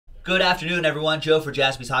Good afternoon, everyone. Joe for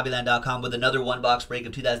JaspysHobbyland.com with another one-box break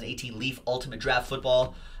of 2018 Leaf Ultimate Draft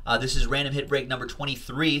Football. This is random hit break number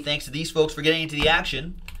 23. Thanks to these folks for getting into the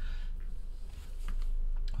action.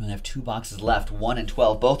 We have 2 boxes left, 1 and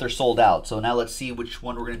 12. Both are sold out. So now let's see which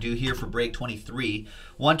one we're going to do here for break 23.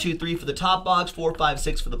 1, 2, 3 for the top box, 4, 5,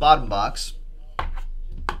 6 for the bottom box.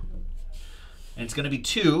 And it's going to be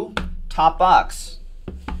 2 top box.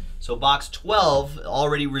 So box 12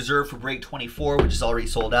 already reserved for break 24, which is already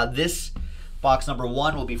sold out. This box number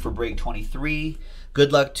 1 will be for break 23.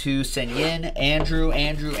 Good luck to Senyin, Andrew,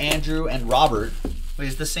 and Robert. Wait,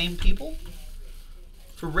 is it the same people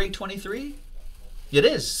for break 23? It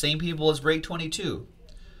is. Same people as break 22.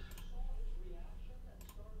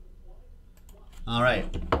 All right.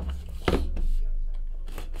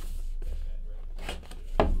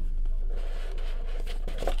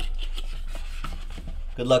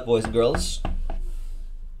 Good luck, boys and girls.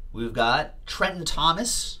 We've got Trenton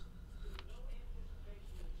Thomas.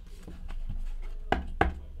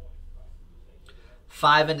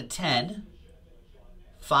 Five and a 10.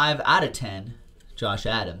 5 out of 10, Josh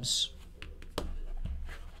Adams.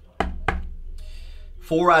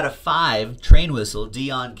 4 out of 5, train whistle,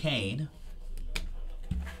 Deon Cain.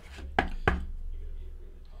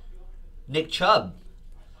 Nick Chubb.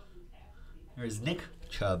 There's Nick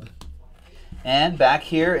Chubb. And back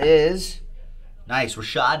here is, nice,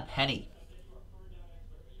 Rashad Penny.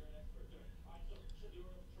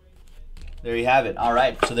 There you have it. All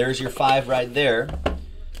right, so there's your 5 right there.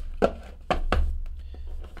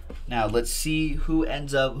 Now, let's see who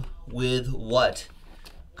ends up with what.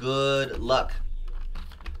 Good luck.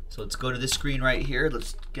 So let's go to this screen right here.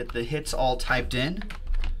 Let's get the hits all typed in.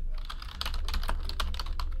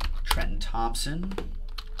 Trenton Thompson,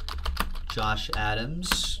 Josh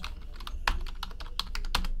Adams,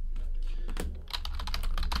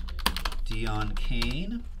 Deon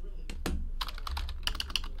Cain,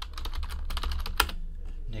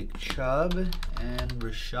 Nick Chubb, and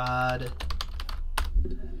Rashad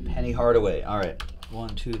Penny Hardaway. All right,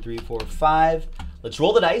 1, 2, 3, 4, 5. Let's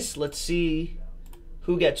roll the dice. Let's see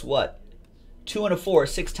who gets what. 2 and a 4,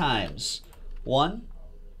 6 times. 1,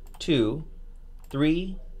 2,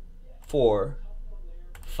 3, 4,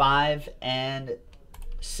 5, and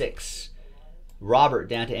 6. Robert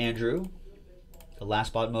down to Andrew. The last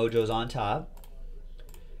spot mojo's on top.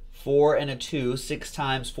 4 and a 2, 6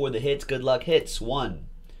 times for the hits. Good luck hits. 1,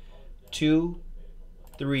 2,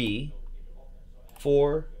 3,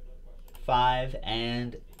 4, 5,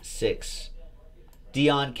 and 6.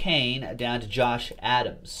 Deon Cain down to Josh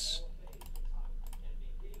Adams.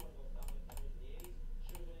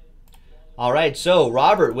 All right, so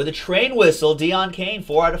Robert with a train whistle. Deon Cain,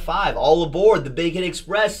 4 out of 5. All aboard the Big Hit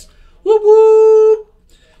Express. Whoop, whoop.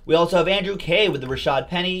 We also have Andrew K with the Rashad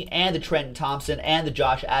Penny and the Trenton Thompson and the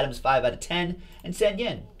Josh Adams 5 out of 10. And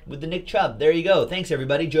Senyin with the Nick Chubb. There you go. Thanks,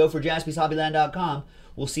 everybody. Joe for JaspysHobbyland.com.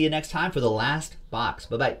 We'll see you next time for the last box.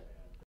 Bye-bye.